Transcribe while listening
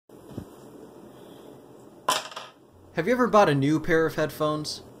Have you ever bought a new pair of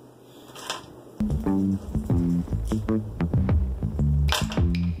headphones?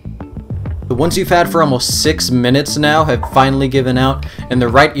 The ones you've had for almost 6 minutes now have finally given out, and the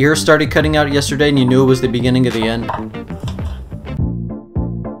right ear started cutting out yesterday and you knew it was the beginning of the end.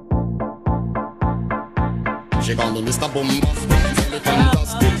 She called me Mr. Bombastic, tell me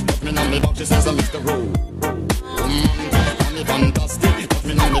fantastic, put me on me box, she says I'm Mr. Rowe. Call me fantastic, put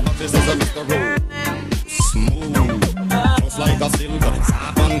me on me box, she says I'm Mr. Rowe. Smooth, just like a silk,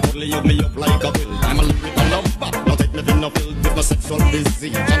 soft and cuddly, you me up like a pill. I'm a lyrical lover, now take me in a pill with my sexual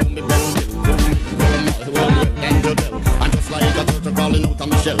disease. I know me well, and you tell, I'm just like a turtle crawling out of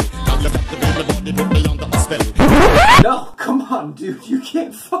my shell. Got to captivate my body, put me under a spell. No, come on, dude, you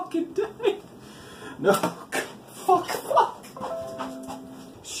can't fucking die. No, fuck.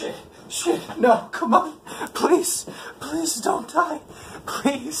 Shit, no, come on. Please don't die.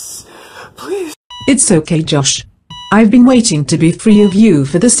 Please. It's okay, Josh. I've been waiting to be free of you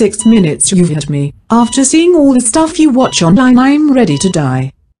for the 6 minutes you've had me. After seeing all the stuff you watch online, I'm ready to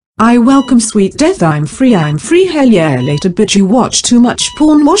die. I welcome sweet death. I'm free, hell yeah. Later, but you watch too much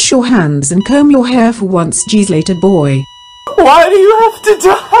porn. Wash your hands and comb your hair for once. Geez, later, boy. Why do you have to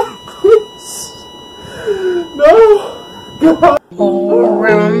die? Please. No. God. All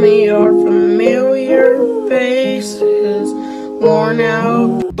around me are familiar faces, worn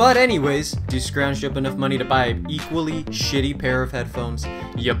out. But anyways, you scrounged up enough money to buy an equally shitty pair of headphones.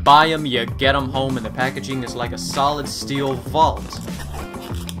 You buy them, you get them home, and the packaging is like a solid steel vault.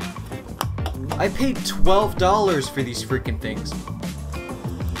 I paid $12 for these freaking things.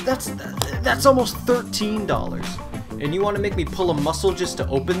 That's almost $13. And you want to make me pull a muscle just to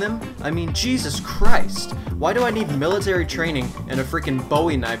open them? I mean, Jesus Christ. Why do I need military training and a freaking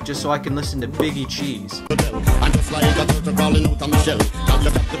Bowie knife just so I can listen to Biggie Cheese? I'm just like a turtle crawling out of my shell. Got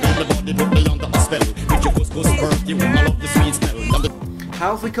to captivate my body, put me under a spell. With your couscous perfume, I love the sweet smell.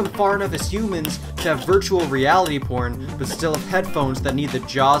 How have we come far enough as humans to have virtual reality porn, but still have headphones that need the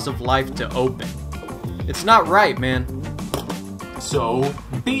jaws of life to open? It's not right, man. So,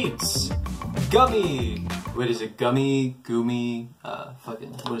 Beats! Gummy! What is it? Gummy? Goomy?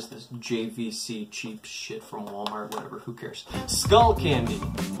 Fucking, what is this? JVC cheap shit from Walmart, whatever, who cares? Skull Candy!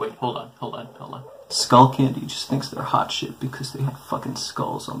 Wait, hold on. Skull Candy just thinks they're hot shit because they have fucking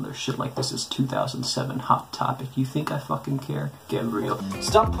skulls on their shit like this is 2007 Hot Topic. You think I fucking care? Get real.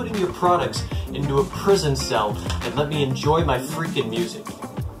 Stop putting your products into a prison cell and let me enjoy my freaking music.